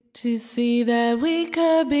To see that we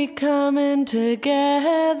could be coming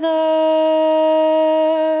together.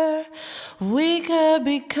 We could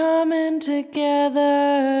be coming together.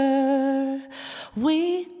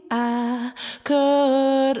 I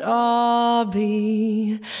could all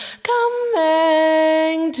be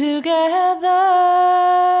coming together.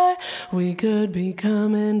 We could be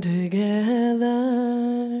coming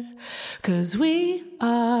together. 'Cause we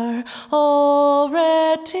are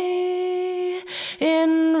already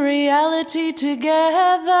in reality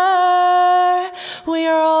together. We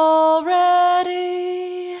are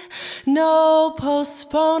already. No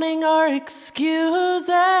postponing or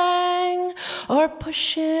excusing or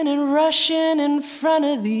pushing and rushing in front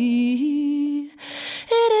of thee.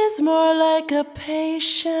 It is more like a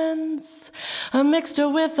patience, a mixture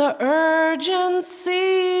with a urgency.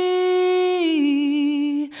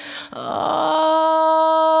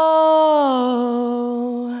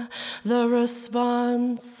 Oh, the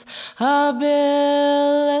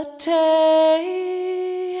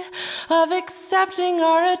responsibility of accepting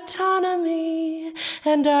our autonomy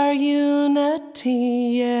and our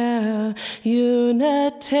unity, yeah,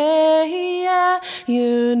 unity, yeah,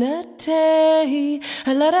 unity.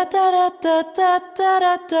 La da da da da da da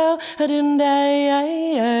da do, adunday,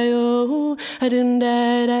 oh,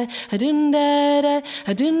 adunday, adunday,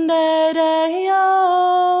 adunday,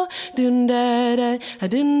 oh, adunday,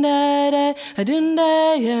 adunday,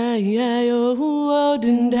 adunday, yeah, oh,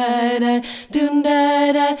 adunday,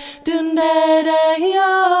 adunday, dundada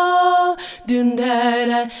yo,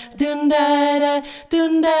 dundada, dundada,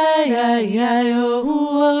 dundada yo,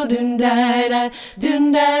 dundada,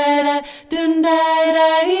 dundada, dundada yo, dundada, dundada, dundada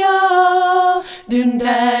yo,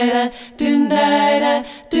 dundada, dundada,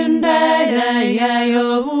 dundada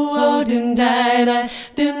yo, dundada,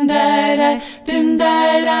 dundada,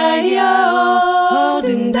 dundada yo,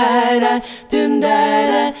 dundada,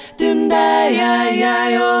 dundada, dundada, ya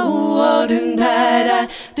yo, dundada,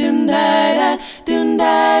 dundada,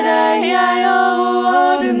 dundada, ya yo,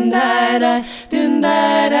 dundada,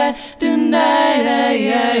 dundada, dundada, ya yo, dundada, dundada, dundada,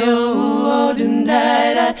 ya yo,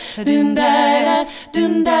 dundada, dundada,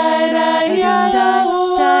 dundada, dundada,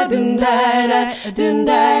 dundada,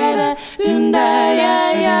 dundada, dundada, ya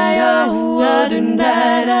yo,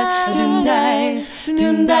 dundada, dundada,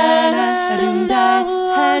 dundada, dundada,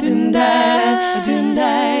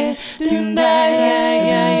 dundada, dundada,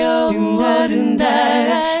 ya yo,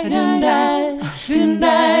 dundada, dundada,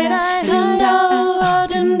 dundada,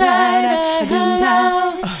 dundada,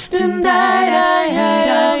 dundada, dundada, ya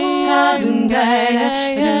yo, dundada,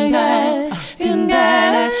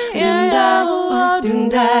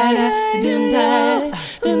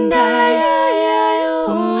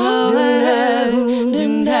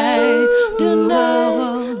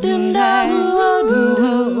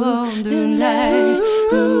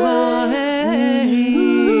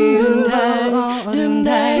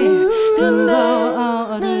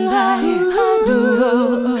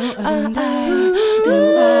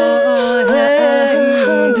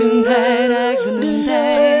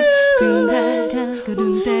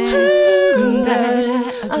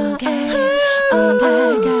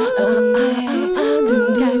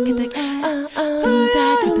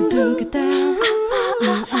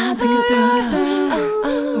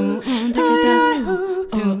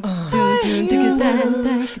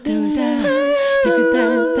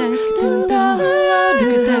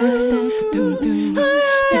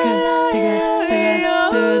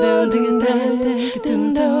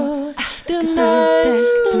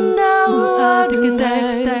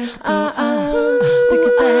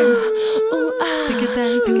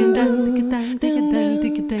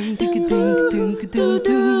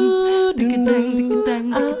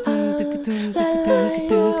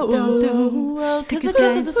 Cause a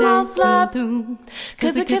kiss is a small slap.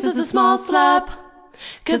 Cause a kiss is a small slap.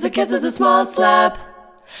 Cause a kiss is a small slap.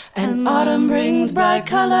 And autumn brings bright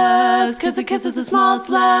colors. Cause a kiss is a small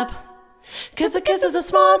slap. Cause a kiss is a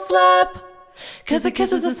small slap. Cause a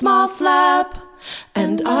kiss is a small slap.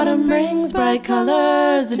 And autumn brings bright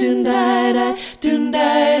colors. Dundada,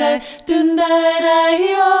 dundada, dundada,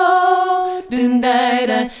 yo.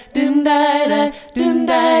 Dundada, dundada,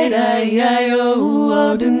 dundada, ya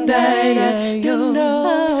yo. Dundada, yo.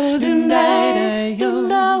 Dundada, yo.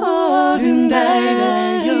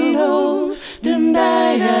 Dundada, yo.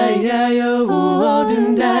 Dundada, ya yo.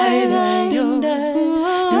 Dundada, yo.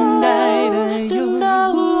 Dundada, yo.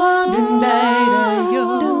 Dundada, yo.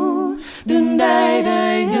 Dundada,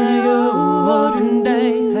 yo,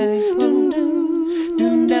 dundada, dundada,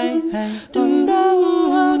 dundada, dundada,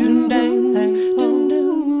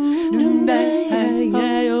 dundada,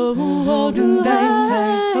 yo, dundada,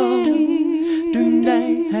 dundada.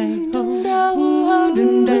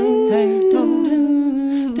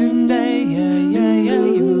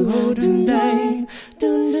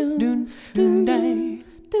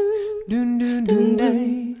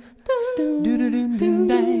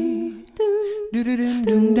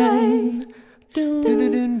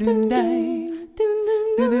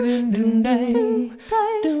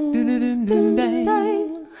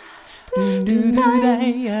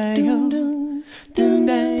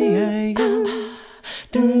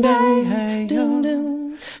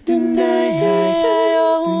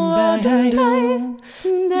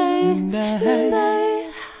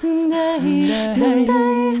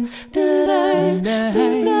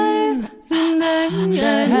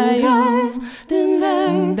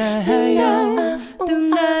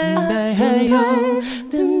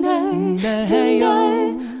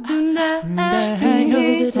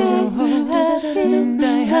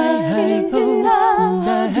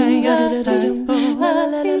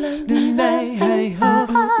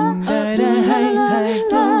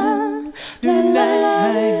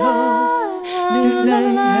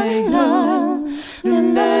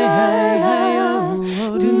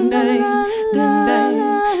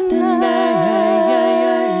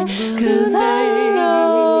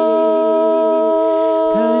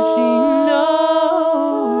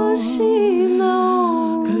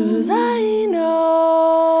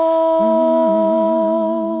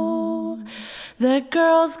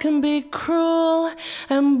 Girls can be cruel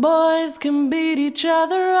and boys can beat each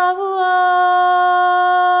other up,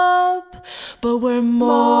 but we're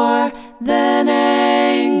more than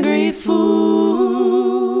angry fools.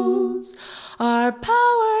 Our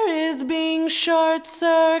power is being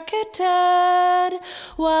short-circuited,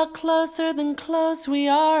 while closer than close we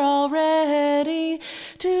are already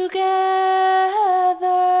together.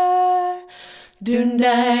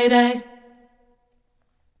 Doon-day-day.